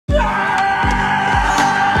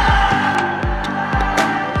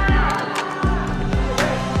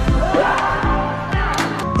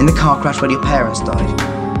in the car crash when your parents died.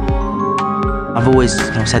 I've always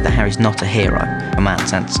said that Harry's not a hero, a man's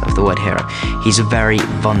sense of the word hero. He's a very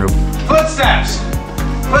vulnerable... Footsteps!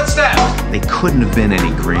 Footsteps! They couldn't have been any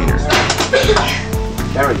greener.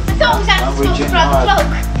 Harry,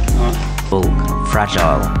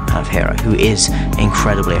 fragile kind of hero who is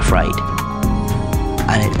incredibly afraid.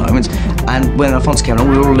 And at moments, and when Alphonse came along,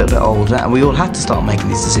 we were all a little bit older, and we all had to start making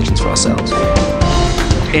these decisions for ourselves.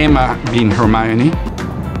 Emma being Hermione.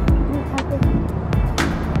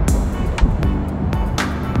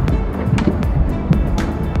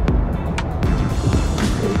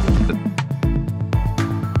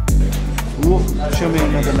 Show me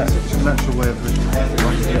another natural way of vision. I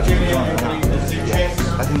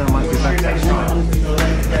think that might be better.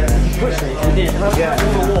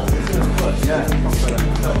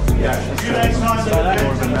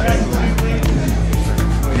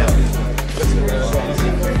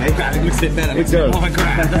 It looks a bit better. It does.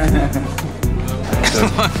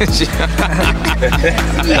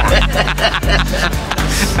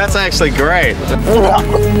 That's actually great.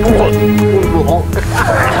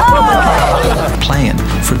 Playing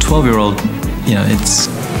for a 12-year-old, you know, it's...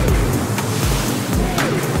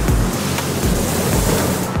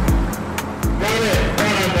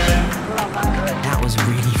 That was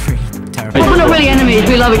really terrible. We're not really enemies,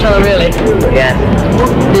 we love each other, really. Yeah.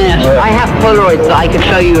 Yes. I have Polaroids that I could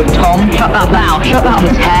show you of Tom. Shut that down. Shut that up,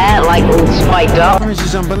 his hair, like, all spiked up. This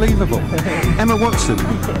is unbelievable. Emma Watson,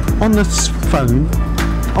 on the phone,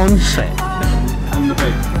 on set. On the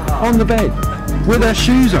bed. On the bed, with her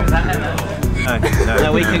shoes on.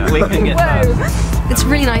 No, we can get that. It's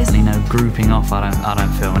really nice. You know, grouping off, I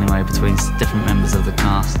don't feel anyway, between different members of the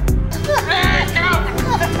cast.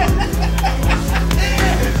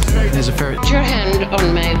 There's a very... Your hand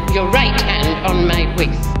on your right hand on my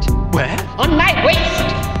waist. Where? On my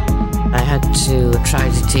waist! I had to try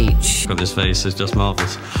to teach. Got this face is just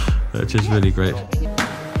marvellous. It's just really great.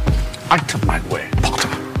 Out of my way, Potter.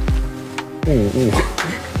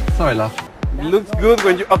 Sorry, love. It looks good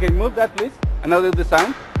when you... Okay, move that, please. And now do the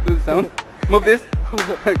sound. Do the sound. Move this.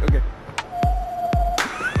 Okay.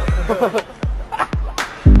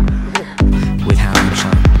 With Harry and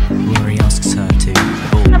Sean, Rory asks her to...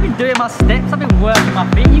 I've been doing my steps, I've been working my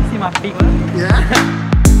feet, you see my feet work.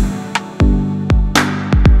 Yeah?